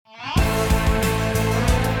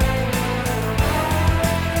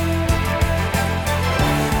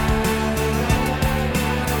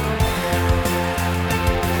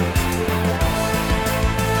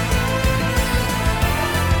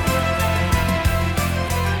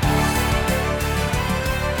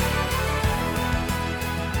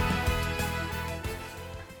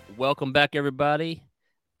Welcome back, everybody.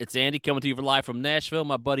 It's Andy coming to you live from Nashville.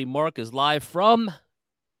 My buddy Mark is live from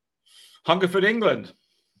Hungerford, England.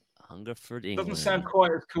 Hungerford, Doesn't England. sound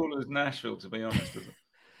quite as cool as Nashville, to be honest, does it?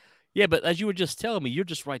 Yeah, but as you were just telling me, you're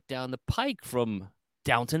just right down the pike from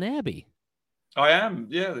Downton Abbey. I am.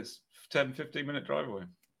 Yeah, it's 10, 15-minute drive away.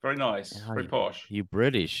 Very nice. Oh, Very posh. you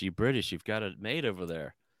British. You've got it made over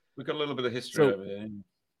there. We've got a little bit of history So, over here.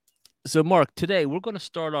 so Mark, today we're going to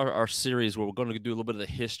start our series where we're going to do a little bit of the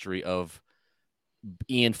history of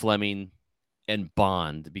Ian Fleming and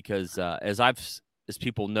Bond, because as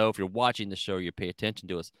people know, if you're watching the show, you pay attention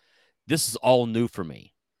to us. This is all new for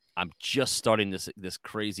me. I'm just starting this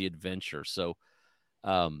crazy adventure. So,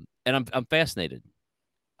 and I'm fascinated.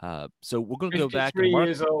 So we're going to go back 53 and Mark.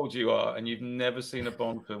 years old you are, and you've never seen a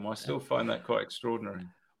Bond film. I still find that quite extraordinary.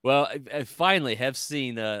 Well, I finally have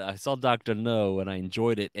seen. I saw Doctor No and I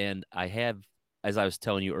enjoyed it, and I have, as I was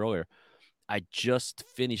telling you earlier, I just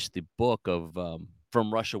finished the book of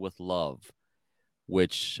From Russia with Love,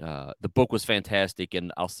 which the book was fantastic.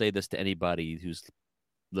 And I'll say this to anybody who's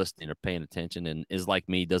listening or paying attention and is like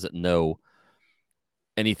me, doesn't know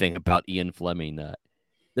anything about Ian Fleming.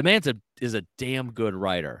 The man is a damn good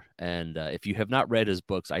writer, and if you have not read his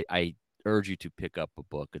books, I urge you to pick up a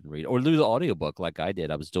book and read, or do the audiobook like I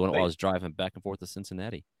did. I was doing it while I was driving back and forth to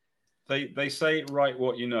Cincinnati. They say write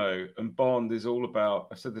what you know, and Bond is all about.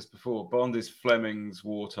 I've said this before. Bond is Fleming's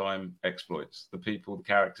wartime exploits: the people, the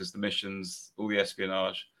characters, the missions, all the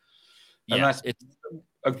espionage, and that's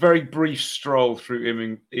a very brief stroll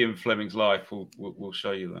through Ian Fleming's life. Will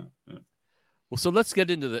show you that. Yeah. Well, so let's get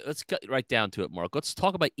right down to it, Mark. Let's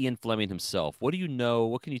talk about Ian Fleming himself. What do you know?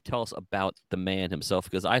 What can you tell us about the man himself?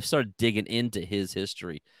 Because I've started digging into his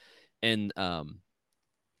history, and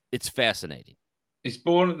it's fascinating. He's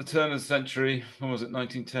born at the turn of the century. When was it?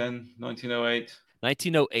 1910, 1908?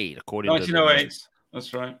 1908, according to 1908.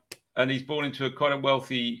 That's right. And he's born into quite a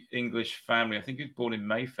wealthy English family. I think he was born in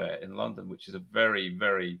Mayfair in London, which is a very,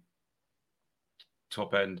 very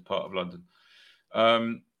top-end part of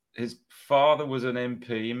London. His father was an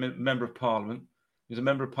MP, member of Parliament. He was a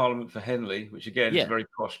member of Parliament for Henley, which again is a very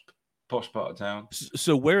posh part of town.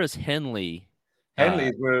 So where is Henley? Henley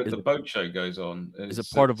is where the boat show goes on. Is it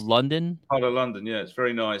part of London? Part of London, yeah. It's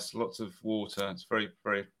very nice. Lots of water. It's very,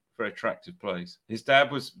 very, very attractive place. His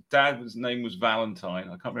dad's name was Valentine.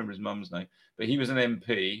 I can't remember his mum's name, but he was an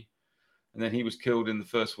MP, and then he was killed in the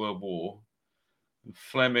First World War. And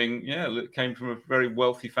Fleming, came from a very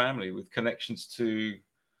wealthy family with connections to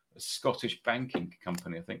a Scottish banking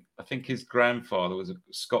company. I think his grandfather was a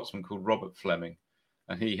Scotsman called Robert Fleming,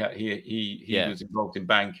 and he was involved in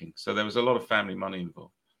banking. So there was a lot of family money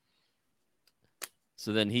involved.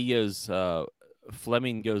 So then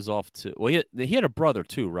Fleming goes off to, well, he had a brother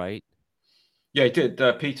too, right? Yeah, he did.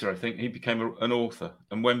 Peter, I think he became an author.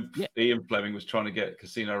 And when Ian Fleming was trying to get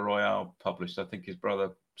Casino Royale published, I think his brother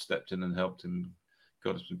stepped in and helped him,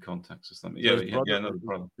 got us some contacts or something. So another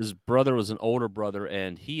brother. His brother was an older brother,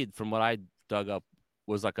 and he had, from what I dug up,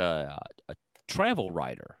 was like a travel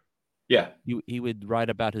writer. Yeah. He would write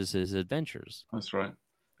about his adventures. That's right.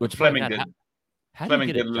 Which Fleming did. How did he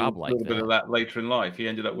get a job like that? A little bit of that later in life. He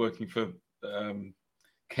ended up working for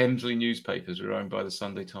Kemsley newspapers, who were owned by the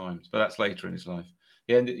Sunday Times, but that's later in his life.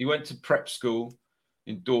 He went to prep school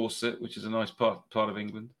in Dorset, which is a nice part of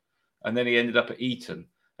England, and then he ended up at Eton.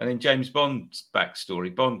 And in James Bond's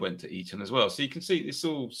backstory, Bond went to Eton as well. So you can see it's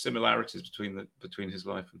all similarities between his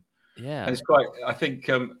life and it's quite. I think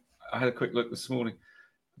I had a quick look this morning.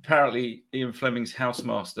 Apparently, Ian Fleming's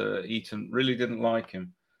housemaster at Eton really didn't like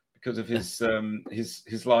him because of his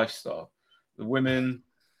lifestyle, the women,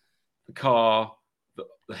 the car,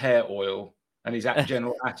 the hair oil, and his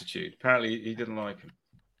general attitude. Apparently, he didn't like him.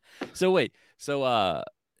 So wait,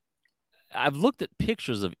 I've looked at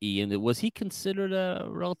pictures of Ian. Was he considered a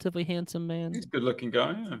relatively handsome man? He's a good-looking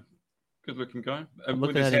guy. Yeah. Good-looking guy. I'm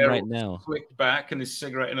looking at him right now. Flicked back and his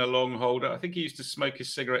cigarette in a long holder. I think he used to smoke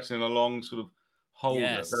his cigarettes in a long sort of holder,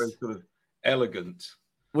 very sort of elegant.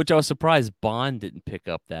 Which I was surprised Bond didn't pick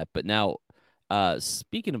up that. But now,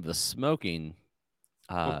 speaking of the smoking,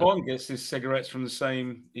 Bond gets his cigarettes from the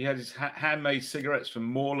same. He had his handmade cigarettes from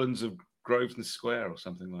Moorlands of Grosvenor Square or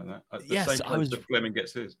something like that. The same place that Fleming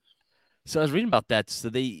gets his. So I was reading about that.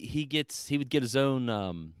 So he would get his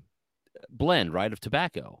own blend, right, of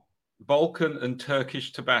tobacco. Balkan and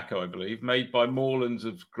Turkish tobacco, I believe, made by Moorlands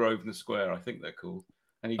of Grosvenor Square. I think they're called.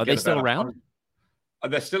 And are they still around?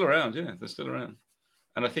 They're still around. Yeah, they're still around.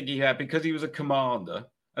 And I think he had, because he was a commander.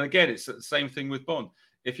 And again, it's the same thing with Bond.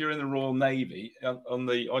 If you're in the Royal Navy,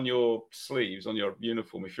 on your sleeves, on your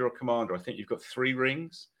uniform, if you're a commander, I think you've got 3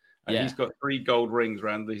 rings, and he's got 3 gold rings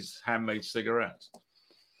around these handmade cigarettes.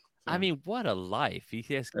 I So, mean, what a life. He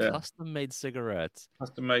has yeah, custom-made cigarettes.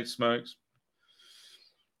 custom-made smokes,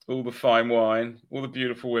 all the fine wine, all the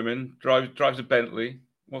beautiful women. Drives a Bentley.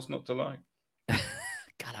 What's not to like?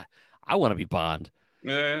 God, I want to be Bond.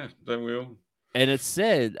 Yeah, don't we all? And it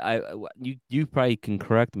said, you probably can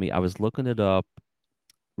correct me. I was looking it up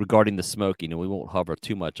regarding the smoking, and we won't hover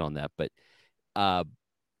too much on that, but uh,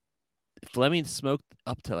 Fleming smoked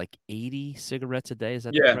up to like 80 cigarettes a day. Is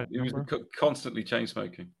that the Yeah, correct he was number? constantly chain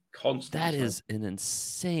smoking, constantly That smoking. is an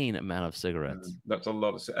insane amount of cigarettes. That's a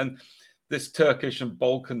lot of, and this Turkish and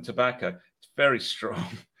Balkan tobacco, it's very strong.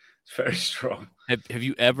 It's very strong. Have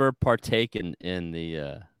you ever partaken in the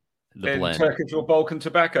In blend? Turkish or Balkan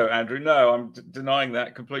tobacco, Andrew? No, I'm denying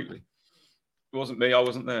that completely. It wasn't me. I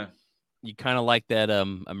wasn't there. You kind of like that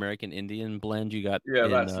American Indian blend you got Yeah,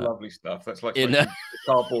 that's lovely stuff. That's like in smoking a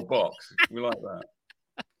cardboard box. We like that.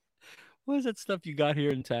 what is that stuff you got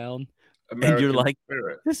here in town? And you're American like,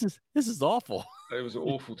 spirit. this is awful. It was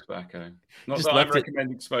awful tobacco. Not that Just I'm left it.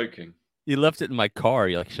 recommending smoking You left it in my car.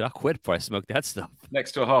 You're like, should I quit before I smoke that stuff?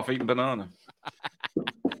 next to a half-eaten banana.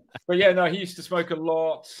 But yeah, no, he used to smoke a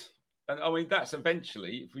lot. And I mean, that's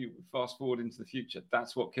eventually, if we fast forward into the future,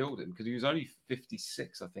 that's what killed him because he was only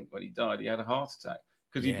 56, I think, when he died. He had a heart attack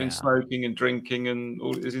because he'd been Yeah. smoking and drinking and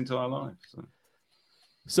all his entire life.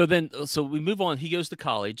 So we move on. He goes to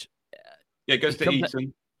college. Yeah, He goes to comes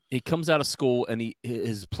Eton. he comes out of school, and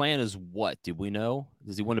his plan is what? Do we know?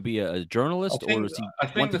 Does he want to be a I journalist, or think does he I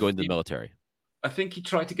want think to go into the military? I think he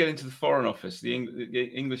tried to get into the Foreign Office, the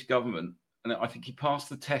English government, and I think he passed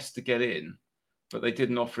the test to get in, but they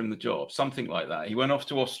didn't offer him the job. Something like that. He went off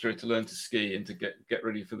to Austria to learn to ski and to get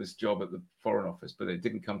ready for this job at the Foreign Office, but it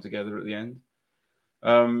didn't come together at the end.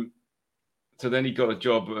 So then he got a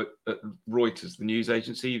job at Reuters, the news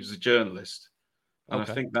agency. He was a journalist, and I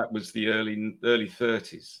Okay. think that was the early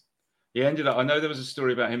 30s. He ended up. I know there was a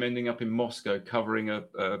story about him ending up in Moscow covering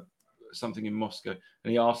something in Moscow,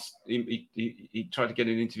 and he tried to get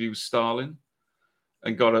an interview with Stalin,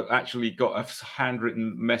 and actually got a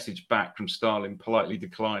handwritten message back from Stalin politely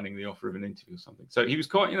declining the offer of an interview or something. So he was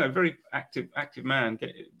quite, very active man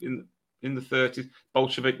in the 30s.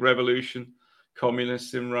 Bolshevik Revolution,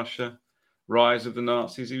 communists in Russia, rise of the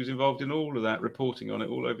Nazis. He was involved in all of that, reporting on it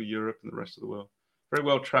all over Europe and the rest of the world. Very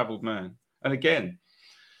well travelled man. And again,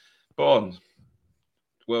 Bond,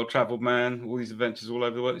 well travelled man, all these adventures all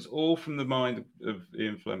over the world. It's all from the mind of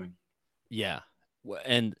Ian Fleming. Yeah.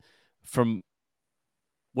 And from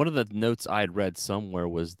one of the notes I had read somewhere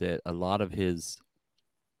was that a lot of his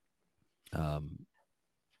um,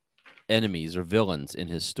 enemies or villains in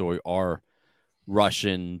his story are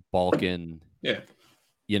Russian, Balkan, Yeah.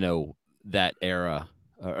 That era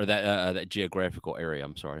or that geographical area.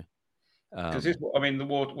 I'm sorry. Because the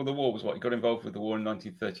war. Well, the war was what he got involved with the war in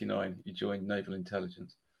 1939. He joined naval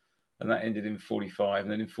intelligence, and that ended in 45.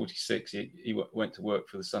 And then in 46, he went to work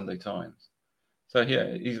for the Sunday Times. So yeah,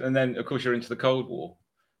 and then of course you're into the Cold War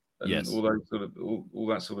and Yes. all those all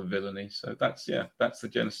that sort of villainy. So that's the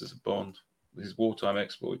genesis of Bond, his wartime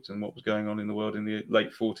exploits and what was going on in the world in the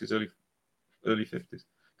late 40s, early 50s.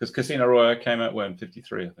 Because Casino Royale came out when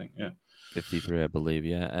 53, I think. Yeah. 53, I believe.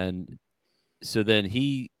 Yeah. And so then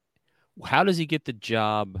how does he get the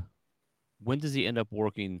job? When does he end up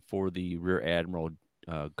working for the Rear Admiral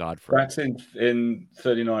Godfrey? That's in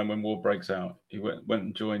 39 when war breaks out. He went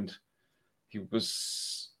and joined. He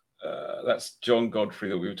was that's John Godfrey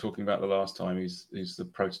that we were talking about the last time. He's the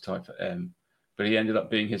prototype for M, but he ended up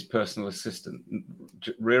being his personal assistant.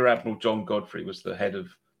 Rear Admiral John Godfrey was the head of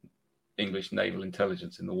English naval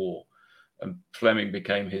intelligence in the war, and Fleming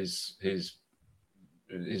became his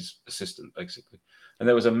assistant basically. And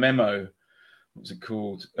there was a memo. What was it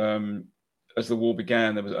called? As the war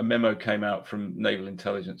began, there was a memo came out from naval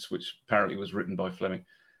intelligence, which apparently was written by Fleming.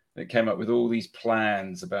 It came up with all these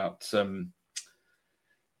plans about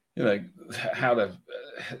how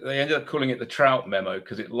they ended up calling it the Trout memo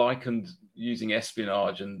because it likened using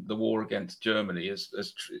espionage and the war against Germany as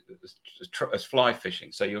fly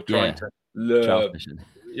fishing. So you're trying to lure,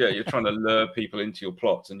 you're trying to lure people into your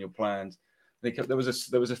plots and your plans. There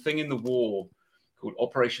was a thing in the war called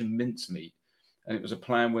Operation Mincemeat, and it was a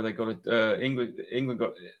plan where they got England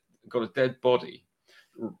got a dead body,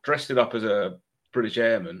 dressed it up as a British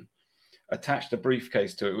airman, attached a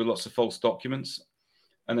briefcase to it with lots of false documents,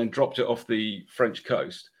 and then dropped it off the French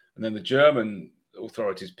coast. And then the German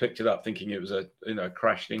authorities picked it up, thinking it was a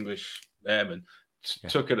crashed English airman,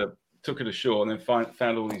 took it ashore, and then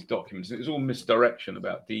found all these documents. It was all misdirection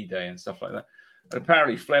about D-Day and stuff like that. And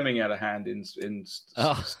apparently Fleming had a hand in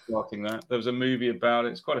starting that. There was a movie about it.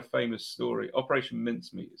 It's quite a famous story. Operation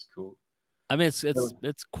Mincemeat is called. I mean,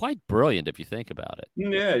 it's quite brilliant if you think about it. Yeah,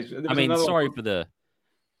 there I was mean, another one sorry called, for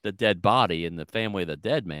the dead body and the family of the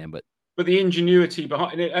dead man, but but the ingenuity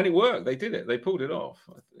behind it, and it worked. They did it. They pulled it off.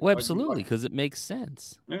 well, You absolutely, like, because it makes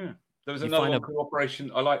sense. yeah. There was You another find one a called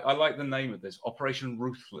Operation. I like the name of this, Operation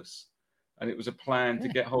Ruthless, and it was a plan to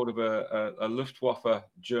yeah, get hold of a Luftwaffe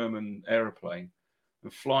German aeroplane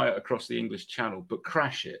and fly it across the English Channel, but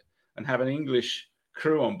crash it and have an English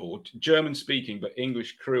crew on board, German speaking, but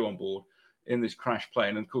English crew on board in this crash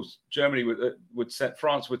plane. And of course, Germany would set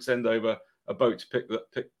France would send over a boat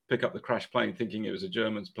to pick up the crash plane, thinking it was a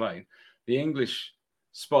German's plane. The English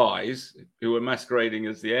spies who were masquerading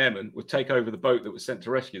as the airmen would take over the boat that was sent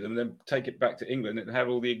to rescue them and then take it back to England and have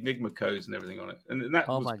all the Enigma codes and everything on it. And that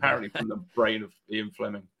oh was my god, apparently from the brain of Ian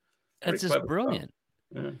Fleming. Very that's just clever stuff. brilliant.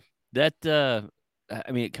 Yeah. That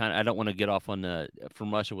I mean, it kind of. I don't want to get off on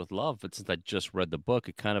From Russia with Love, but since I just read the book,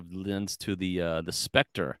 it kind of lends to the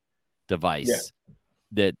Spectre Yeah. device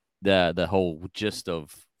that the whole gist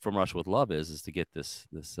of From Russia with Love is to get this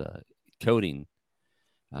coding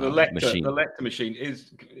The machine. Lecter machine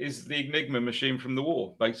is the Enigma machine from the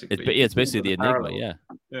war, basically. You Yeah, can it's see basically where the the Enigma. parallels. Yeah,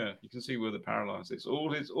 Yeah, you can see where the parallels. It's all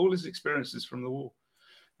his experiences from the war.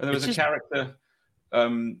 And there it's was a just character,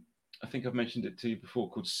 I think I've mentioned it to you before,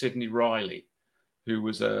 called Sidney Riley, who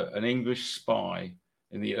was an English spy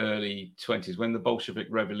in the early 20s when the Bolshevik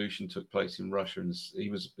Revolution took place in Russia. And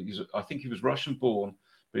I think he was Russian born,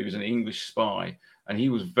 but he was an English spy. And he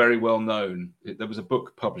was very well known. There was a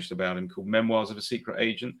book published about him called Memoirs of a Secret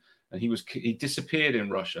Agent. And he disappeared in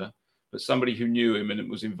Russia, but somebody who knew him and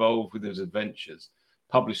was involved with his adventures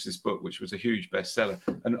published this book, which was a huge bestseller.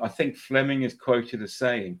 And I think Fleming is quoted as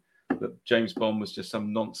saying that James Bond was just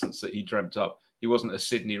some nonsense that he dreamt up. He wasn't a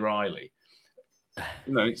Sidney Riley.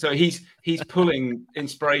 So he's pulling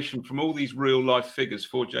inspiration from all these real life figures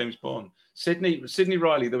for James Bond. Sidney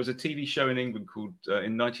Riley. There was a TV show in England called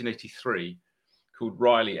in 1983 called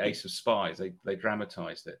Riley, Ace of Spies. They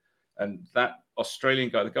dramatized it, and that Australian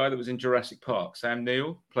guy, the guy that was in Jurassic Park, Sam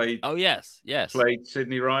Neill, oh yes, yes. played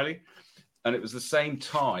Sidney Riley, and it was the same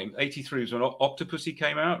time. 83 was when Octopussy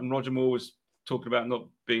came out, and Roger Moore was talking about not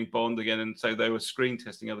being Bond again, and so they were screen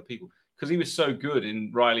testing other people because he was so good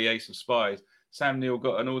in Riley, Ace of Spies. Sam Neill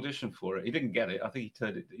got an audition for it. He didn't get it. I think he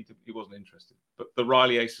turned it. He wasn't interested. But the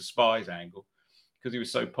Riley Ace of Spies angle, because he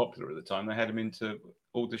was so popular at the time, they had him into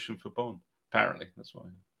audition for Bond. Apparently, that's why.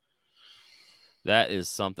 That is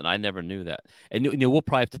something I never knew that. And we'll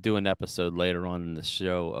probably have to do an episode later on in the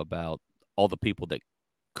show about all the people that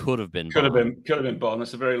could have been Bond. Could have been Bond.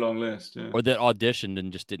 That's a very long list. Yeah. Or that auditioned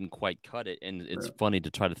and just didn't quite cut it. And it's funny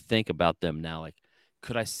to try to think about them now. Like,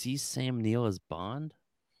 could I see Sam Neill as Bond?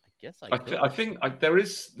 I guess I could. I think there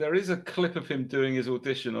is a clip of him doing his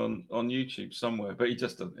audition on YouTube somewhere, but he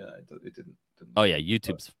just doesn't. Yeah, it didn't. Oh yeah,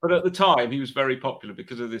 YouTube's. But at the time, he was very popular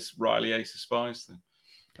because of this Riley Ace of Spies thing,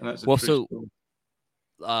 and that's a well. true So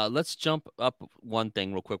story. let's jump up one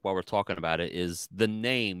thing real quick while we're talking about it. Is the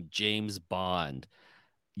name James Bond?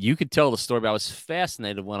 You could tell the story, but I was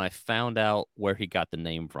fascinated when I found out where he got the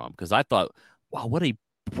name from because I thought, wow, what a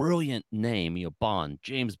brilliant name, Bond,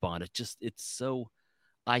 James Bond. It's so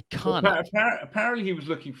iconic. Apparently, he was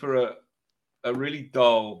looking for a really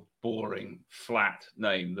dull, boring, flat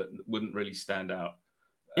name that wouldn't really stand out.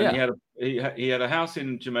 And he had a house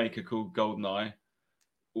in Jamaica called Goldeneye,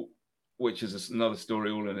 which is another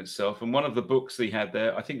story all in itself. And one of the books he had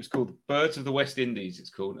there, I think it's called Birds of the West Indies.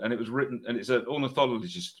 It's called, and it was written, and it's an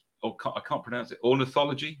ornithologist. Or I can't pronounce it.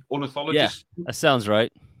 Ornithologist. Yeah, that sounds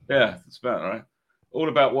right. Yeah, that's about right. All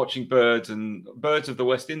about watching birds and birds of the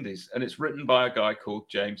West Indies, and it's written by a guy called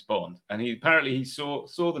James Bond. And he apparently saw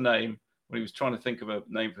the name when he was trying to think of a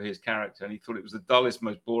name for his character, and he thought it was the dullest,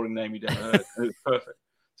 most boring name he'd ever heard. And it was perfect.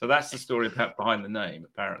 So that's the story behind the name,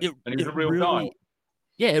 apparently. And he was a real guy.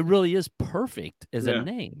 Yeah, it really is perfect as a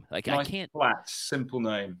name. Like nice, I can't flat, simple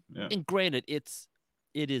name. Yeah. And granted, it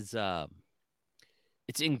is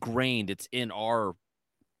it's ingrained. It's in our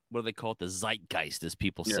what do they call it? The zeitgeist, as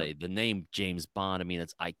people say. The name James Bond. I mean,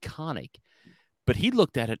 it's iconic. But he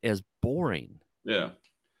looked at it as boring. Yeah.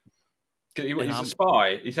 He's a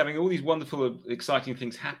spy. He's having all these wonderful, exciting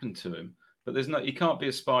things happen to him. But he can't be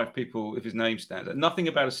a spy if his name stands out. Nothing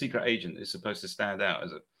about a secret agent is supposed to stand out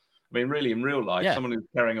as a. I mean, really, in real life, someone who's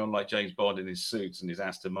carrying on like James Bond in his suits and his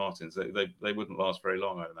Aston Martins, they wouldn't last very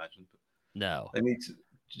long, I'd imagine. But no. They need to.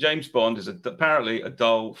 James Bond is apparently a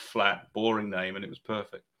dull, flat, boring name, and it was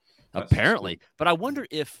perfect. Apparently. But I wonder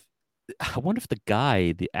if the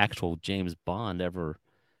guy, the actual James Bond, ever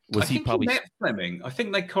was he probably met Fleming. I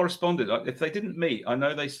think they corresponded. If they didn't meet, I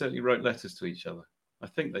know they certainly wrote letters to each other. I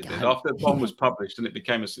think they did. God. After Bond was published and it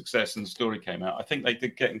became a success and the story came out, I think they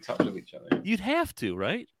did get in touch with each other. You'd have to,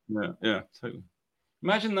 right? Yeah, totally.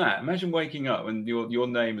 Imagine that. Imagine waking up and your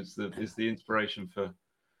name is the inspiration for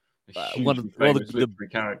a One of hugely famous literary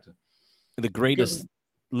character. the greatest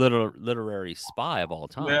literary spy of all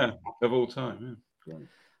time. Yeah, of all time. Yeah, great.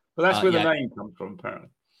 But that's where the name comes from, apparently.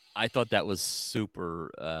 I thought that was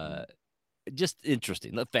super, just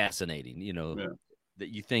interesting, fascinating. That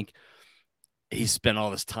you think he spent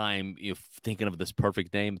all this time thinking of this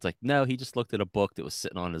perfect name. It's like, no, he just looked at a book that was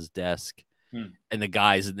sitting on his desk, and the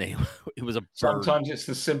guy's name, it was a bird. Sometimes it's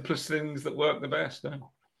the simplest things that work the best.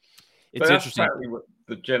 It's interesting. Apparently what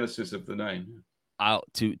the genesis of the name.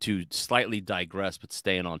 To slightly digress, but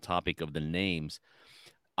staying on topic of the names,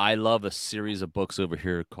 I love a series of books over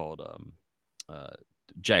here called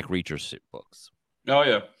Jack Reacher's books. Oh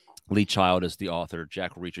yeah, Lee Child is the author.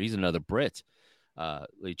 Jack Reacher, he's another Brit.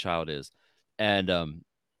 Lee Child is, and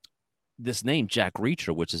this name Jack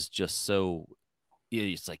Reacher, which is just so,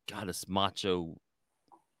 it's like, God, this macho,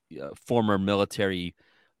 former military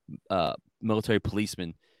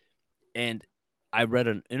policeman, and I read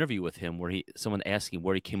an interview with him where someone asked him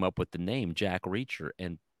where he came up with the name Jack Reacher,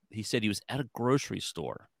 and he said he was at a grocery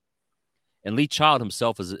store. And Lee Child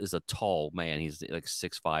himself is a tall man. He's like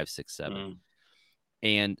 6'5", 6'7".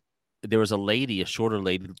 And there was a shorter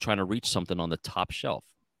lady, trying to reach something on the top shelf.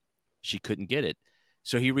 She couldn't get it.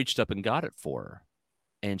 So he reached up and got it for her.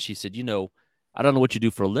 And she said, I don't know what you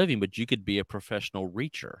do for a living, but you could be a professional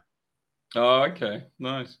reacher. Oh, okay.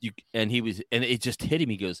 Nice. And it just hit him.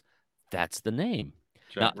 He goes, that's the name.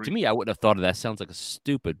 Now, to me, I wouldn't have thought of that. Sounds like a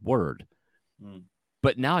stupid word.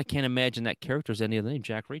 But now I can't imagine that character as any other name.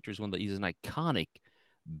 Jack Reacher is he's an iconic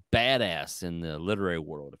badass in the literary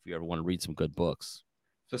world, if you ever want to read some good books.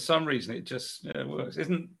 For some reason, it just works.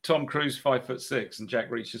 Isn't Tom Cruise 5'6" and Jack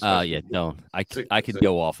Reacher's? No, I could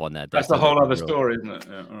go off on that. That's a whole other story, isn't it?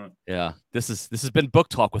 Yeah, all right. Yeah, this has been Book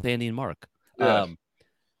Talk with Andy and Mark. Yeah.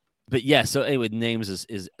 But yeah, so anyway, names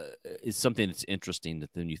is something that's interesting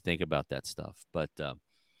when you think about that stuff. But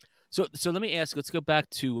so let me ask. Let's go back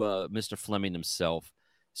to Mr. Fleming himself.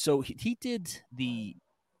 So he did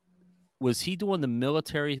was he doing the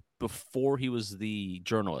military before he was the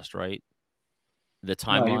journalist, right? The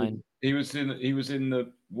timeline. No, he was in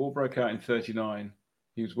the war broke out in 1939.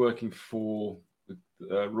 He was working for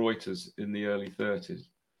Reuters in the early 1930s,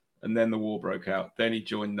 and then the war broke out. Then he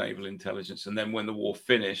joined Naval Intelligence, and then when the war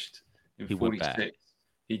finished in 1946,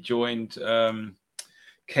 he joined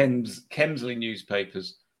Kemsley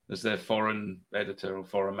newspapers as their foreign editor or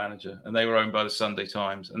foreign manager, and they were owned by the Sunday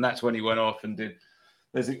Times. And that's when he went off and did.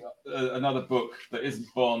 There's another book that isn't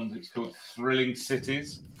Bond. It's called Thrilling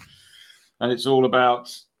Cities. And it's all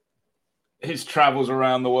about his travels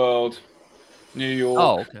around the world, New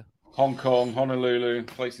York, Hong Kong, Honolulu,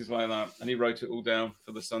 places like that. And he wrote it all down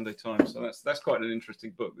for the Sunday Times. So that's quite an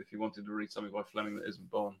interesting book if you wanted to read something by Fleming that isn't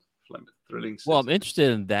Bond. Thrilling Cities. Well, I'm interested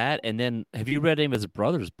in that. And then, have you read any of his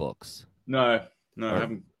brother's books? No, I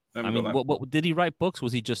haven't. I mean, what did he write books?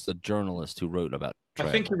 Was he just a journalist who wrote about travel?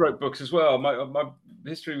 I think he wrote books as well. My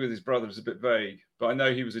history with his brother is a bit vague, but I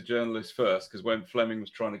know he was a journalist first because when Fleming was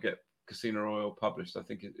trying to get Casino Royale published, I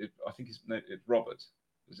think it's Robert.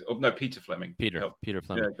 Peter Fleming. Peter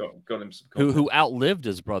Fleming. Yeah, got him some. Who outlived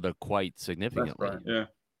his brother quite significantly. That's right.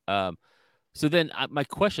 Yeah. So then my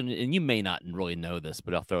question, and you may not really know this,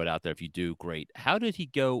 but I'll throw it out there if you do. Great. How did he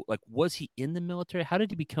go? Like, was he in the military? How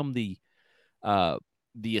did he become the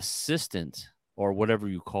assistant or whatever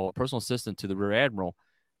you call it, personal assistant to the rear admiral?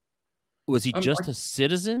 Was he just a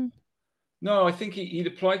citizen? No, I think he'd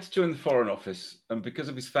applied to join the Foreign Office, and because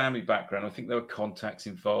of his family background, I think there were contacts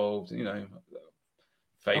involved.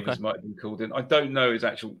 Favors might have been called in. I don't know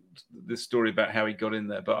this story about how he got in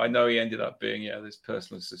there, but I know he ended up being this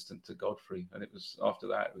personal assistant to Godfrey, and it was after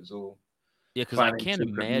that it was all. Yeah, because I can't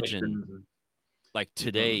imagine, like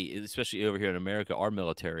today, especially over here in America, our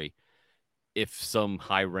military, if some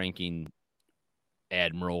high-ranking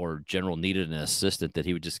admiral or general needed an assistant, that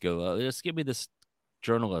he would just go, just give me this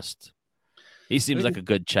journalist. He seems like a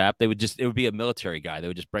good chap. It would be a military guy. They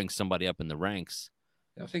would just bring somebody up in the ranks.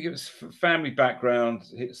 I think it was family background.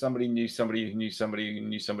 Somebody knew somebody who knew somebody who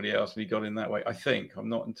knew somebody else, and he got in that way. I think. I'm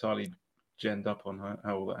not entirely genned up on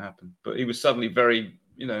how all that happened. But he was suddenly very,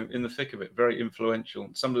 in the thick of it, very influential.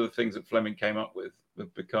 Some of the things that Fleming came up with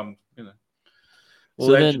have become,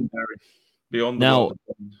 legendary beyond the now,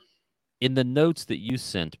 in the notes that you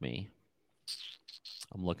sent me,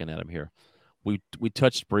 I'm looking at them here. We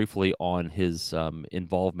touched briefly on his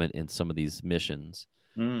involvement in some of these missions.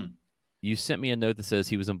 You sent me a note that says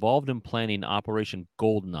he was involved in planning Operation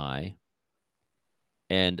Goldeneye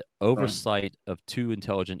and Right. oversight of two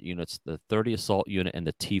intelligent units, the 30 Assault Unit and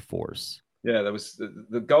the T-Force. Yeah, there was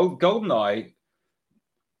the Goldeneye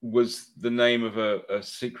was the name of a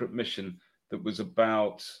secret mission that was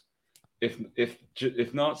about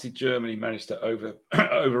if Nazi Germany managed to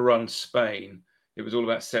overrun Spain, it was all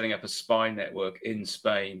about setting up a spy network in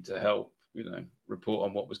Spain to help, report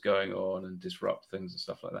on what was going on and disrupt things and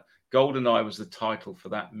stuff like that. GoldenEye was the title for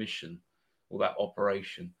that mission or that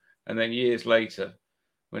operation. And then years later,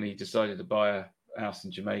 when he decided to buy a house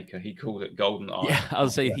in Jamaica, he called it GoldenEye. Yeah, I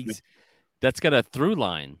would say that's got a through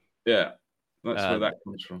line. Yeah, that's where Uh, that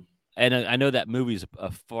comes from. and I know that movie's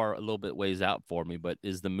a little bit ways out for me, but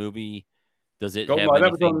is the movie, does it have GoldenEye,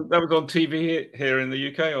 anything? that was on TV here in the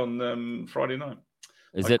UK on Friday night.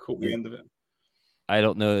 Is I it? caught the end of it. I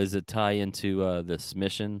don't know. Is it tie into this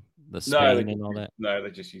mission, the No, Spain and all that? they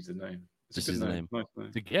just use the name. It's a Just good use the name. name.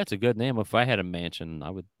 Nice name. Yeah, it's a good name. If I had a mansion, I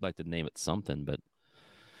would like to name it something, but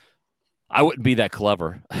I wouldn't be that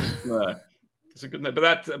clever. No, it's a good name.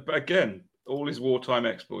 But that again, all his wartime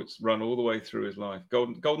exploits run all the way through his life.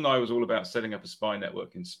 GoldenEye was all about setting up a spy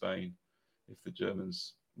network in Spain if the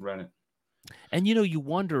Germans ran it. And you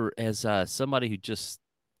wonder as somebody who just,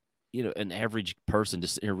 an average person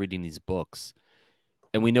just here reading these books,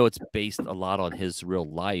 and we know it's based a lot on his real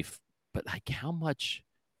life, but like how much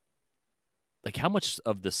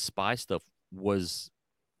of the spy stuff was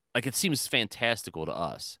like, it seems fantastical to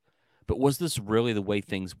us, but was this really the way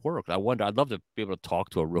things worked? I wonder. I'd love to be able to talk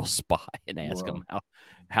to a real spy and ask him Wow.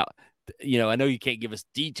 how I know you can't give us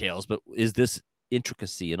details, but is this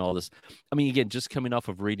intricacy and all this? I mean, again, just coming off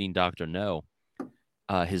of reading Dr. No,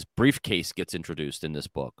 his briefcase gets introduced in this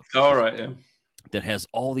book All right, yeah. that has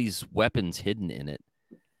all these weapons hidden in it.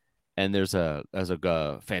 And there's a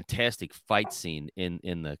fantastic fight scene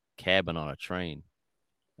in the cabin on a train.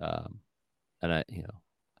 And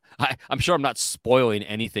I'm sure I'm not spoiling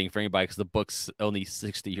anything for anybody because the book's only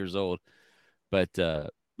 60 years old. But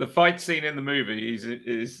The fight scene in the movie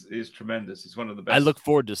is tremendous. It's one of the best. I look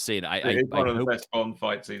forward to seeing it. It's one of the hope best Bond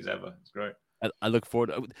fight scenes ever. It's great. I look forward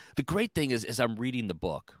to, the great thing is, as I'm reading the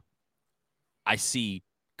book, I see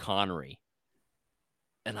Connery.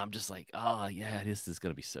 And I'm just like, oh, yeah, this is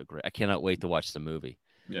going to be so great. I cannot wait to watch the movie.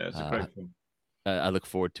 Yeah, it's a great film. I look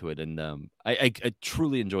forward to it. And I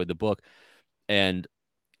truly enjoyed the book. And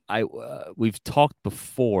we've talked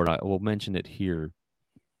before, and I will mention it here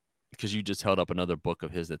because you just held up another book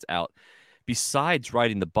of his that's out. Besides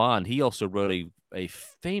writing the Bond, he also wrote a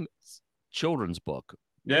famous children's book.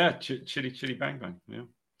 Yeah, Chitty Chitty Bang Bang. Yeah,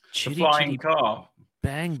 Chitty the Flying Chitty Car.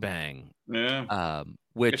 Bang Bang. Yeah.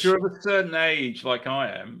 Which, if you're of a certain age, like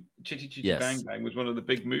I am, Chitty Chitty yes, Bang Bang was one of the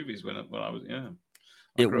big movies when I was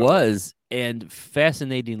it was, and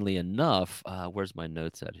fascinatingly enough, where's my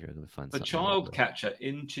notes at here? Let me find the something. child catcher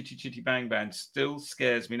in Chitty Chitty Bang Bang still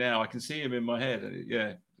scares me now. I can see him in my head. Yeah,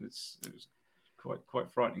 it was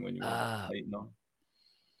quite frightening when you were 8, 9.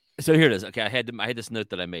 So here it is. Okay, I had this note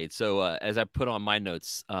that I made. So as I put on my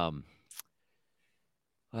notes, well,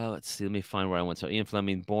 let's see. Let me find where I went. So Ian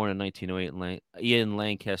Fleming, born in 1908. Ian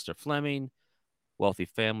Lancaster Fleming, wealthy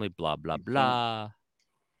family. Blah blah blah.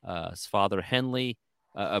 His father Henley,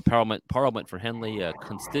 Parliament for Henley,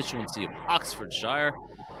 constituency of Oxfordshire.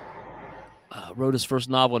 Wrote his first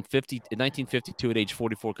novel in 1952 at age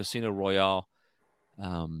 44, Casino Royale.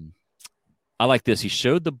 I like this. He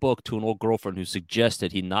showed the book to an old girlfriend who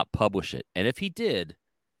suggested he not publish it, and if he did,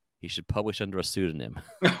 he should publish under a pseudonym.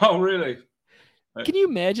 Oh, really? Can you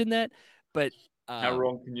imagine that? But how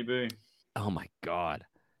wrong can you be? Oh my God!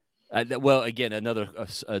 Well, again, another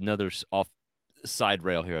off side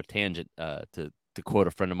rail here, a tangent. To quote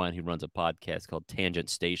a friend of mine who runs a podcast called Tangent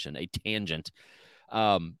Station, a tangent.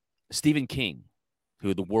 Stephen King,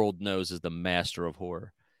 who the world knows as the master of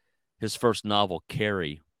horror, his first novel,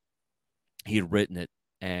 Carrie, he had written it,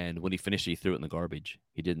 and when he finished it, he threw it in the garbage.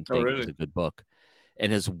 He didn't think it was a good book.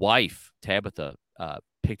 And his wife, Tabitha,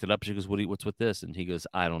 picked it up. She goes, "What's with this?" And he goes,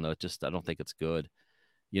 "I don't know. I don't think it's good."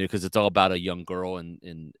 Because it's all about a young girl and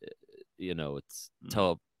it's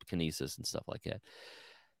telekinesis and stuff like that.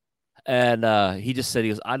 And he just said, he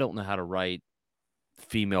goes, "I don't know how to write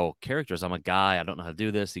female characters. I'm a guy. I don't know how to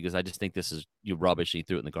do this." He goes, "I just think this is rubbish." And he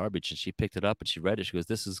threw it in the garbage, and she picked it up and she read it. She goes,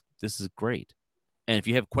 "This is great. And if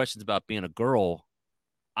you have questions about being a girl,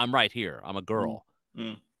 I'm right here. I'm a girl.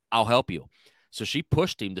 I'll help you." So she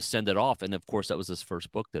pushed him to send it off. And of course, that was his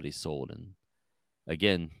first book that he sold. And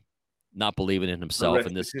again, not believing in himself.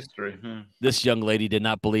 And this young lady did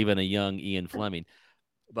not believe in a young Ian Fleming.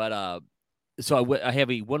 But so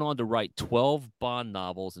he went on to write 12 Bond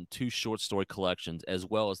novels and 2 short story collections, as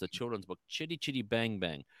well as the children's book Chitty Chitty Bang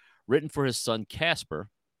Bang, written for his son Casper.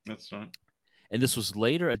 That's right. And this was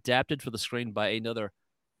later adapted for the screen by another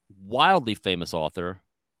wildly famous author.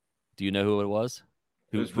 Do you know who it was?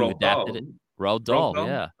 It Who was Roald adapted Dahl. it? Roald Roald Dahl, Dahl?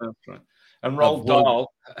 yeah. That's right. And Of Roald World.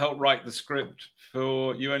 Dahl helped write the script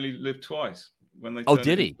for You Only Live Twice when they Oh, turned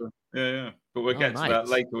did it he? into. Yeah. But we'll Oh, get to that nice.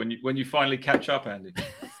 later when you finally catch up, Andy.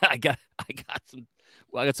 I got some.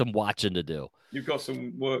 Well, I got some watching to do. You've got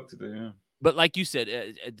some work to do, yeah. But like you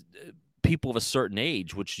said, people of a certain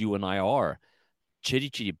age, which you and I are, Chitty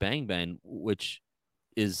Chitty Bang Bang, which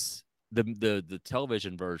is the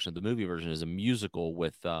television version, the movie version is a musical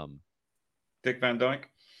with Dick Van Dyke.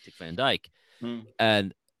 Dick Van Dyke,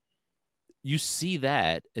 and you see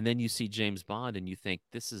that, and then you see James Bond, and you think,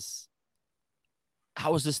 this is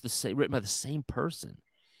how is this the same written by the same person?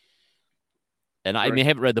 And I mean, I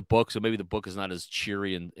haven't read the book, so maybe the book is not as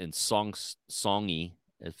cheery and songy,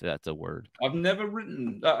 if that's a word. I've never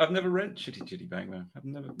read Chitty Chitty Bang Bang. I've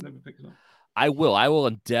never picked it up. I will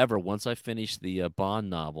endeavor once I finish the Bond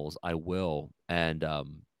novels. I will, and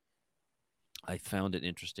I found it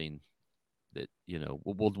interesting that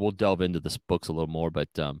we'll delve into this books a little more, but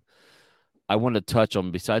I want to touch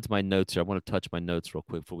on, besides my notes here, I want to touch my notes real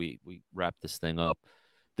quick before we wrap this thing up.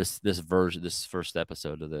 This first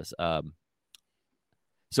episode of this.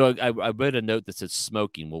 So I read a note that said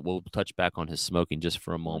smoking. We'll touch back on his smoking just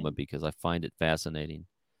for a moment because I find it fascinating.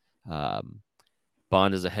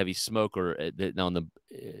 Bond is a heavy smoker.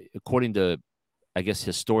 According to, I guess,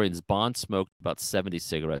 historians, Bond smoked about 70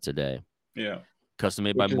 cigarettes a day. Yeah. Custom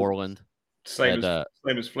made by Moreland. Same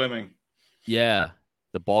as Fleming. Yeah.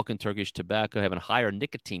 The Balkan Turkish tobacco having higher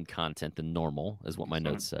nicotine content than normal, is what my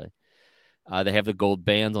notes say. They have the gold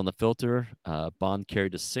bands on the filter. Bond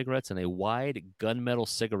carried his cigarettes in a wide gunmetal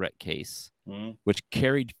cigarette case, which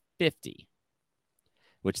carried 50,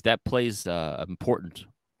 which that plays an important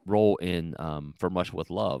role in From Russia with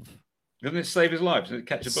Love. Doesn't it save his life? Doesn't it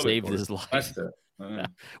catch a bullet? Saved his life. That's it.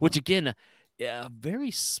 Which, again,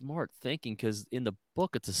 very smart thinking, because in the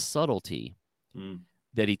book, it's a subtlety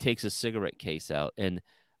that he takes a cigarette case out. And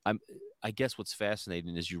I guess what's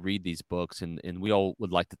fascinating is you read these books, and we all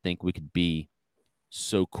would like to think we could be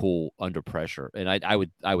so cool under pressure, and I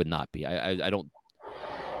would not be. I don't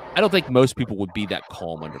think most people would be that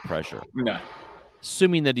calm under pressure. No,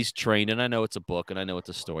 assuming that he's trained. And I know it's a book, and I know it's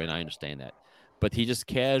a story, and I understand that. But he just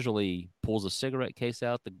casually pulls a cigarette case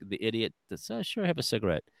out. The idiot says, "Sure, have a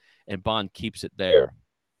cigarette," and Bond keeps it there,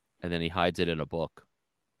 and then he hides it in a book,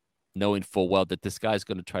 knowing full well that this guy's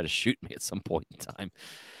going to try to shoot me at some point in time.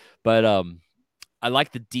 But I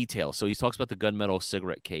like the detail. So he talks about the gunmetal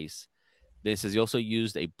cigarette case. Then he says he also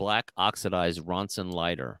used a black oxidized Ronson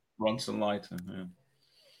lighter. Ronson lighter,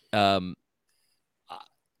 yeah.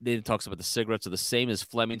 Then he talks about the cigarettes are the same as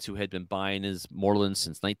Fleming's, who had been buying his Moreland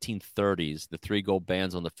since 1930s. The 3 gold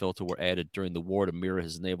bands on the filter were added during the war to mirror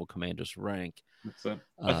his naval commander's rank.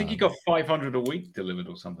 I think he got 500 a week delivered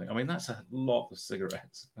or something. I mean, that's a lot of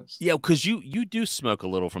cigarettes. Yeah, because you do smoke a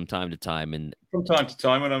little from time to time, and from time to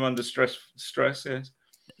time when I'm under stress, yes.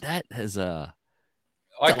 That has I've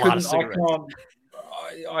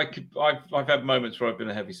had moments where I've been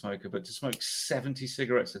a heavy smoker, but to smoke 70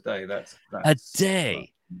 cigarettes a day, that's a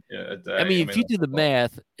day. Yeah, a day. I mean, if you do the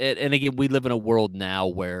math, and again, we live in a world now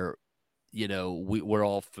where, we're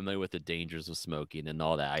all familiar with the dangers of smoking and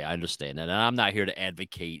all that. I understand that. And I'm not here to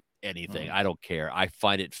advocate anything. I don't care. I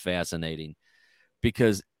find it fascinating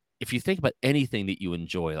because if you think about anything that you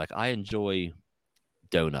enjoy, like I enjoy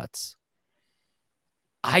donuts.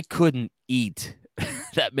 I couldn't eat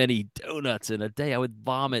that many donuts in a day. I would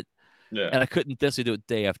vomit, and I couldn't necessarily do it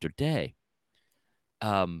day after day.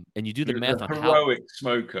 And you do the math on heroic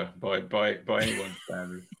smoker by anyone's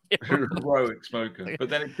standard. Heroic smoker, but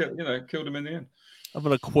then it killed him in the end. I'm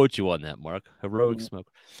going to quote you on that, Mark. Heroic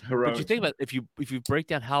smoker. But you think about if you break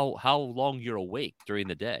down how long you're awake during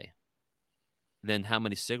the day, then how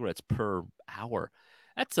many cigarettes per hour?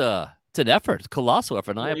 It's an effort, it's a colossal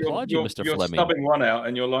effort. And I applaud you, Mr. You're Fleming. stubbing one out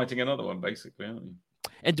and you're lighting another one, basically, aren't you?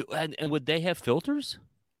 And would they have filters?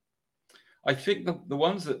 I think the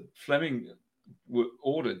ones that Fleming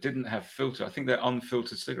ordered didn't have filter. I think they're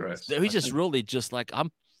unfiltered cigarettes. He's just like,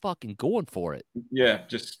 I'm fucking going for it. Yeah,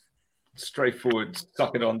 just straightforward,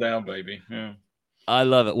 suck it on down, baby. Yeah, I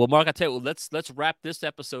love it. Well, Mark, I tell you, let's wrap this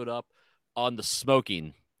episode up on the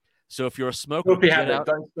smoking. So if you're a smoker,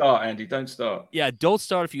 don't start, Andy. Don't start. Yeah, don't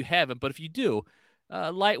start if you haven't. But if you do,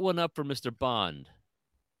 light one up for Mr. Bond,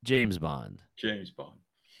 James Bond. James Bond.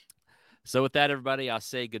 So with that, everybody, I'll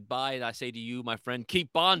say goodbye, and I say to you, my friend,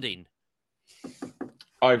 keep bonding.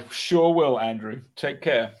 I sure will, Andrew. Take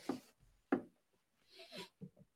care.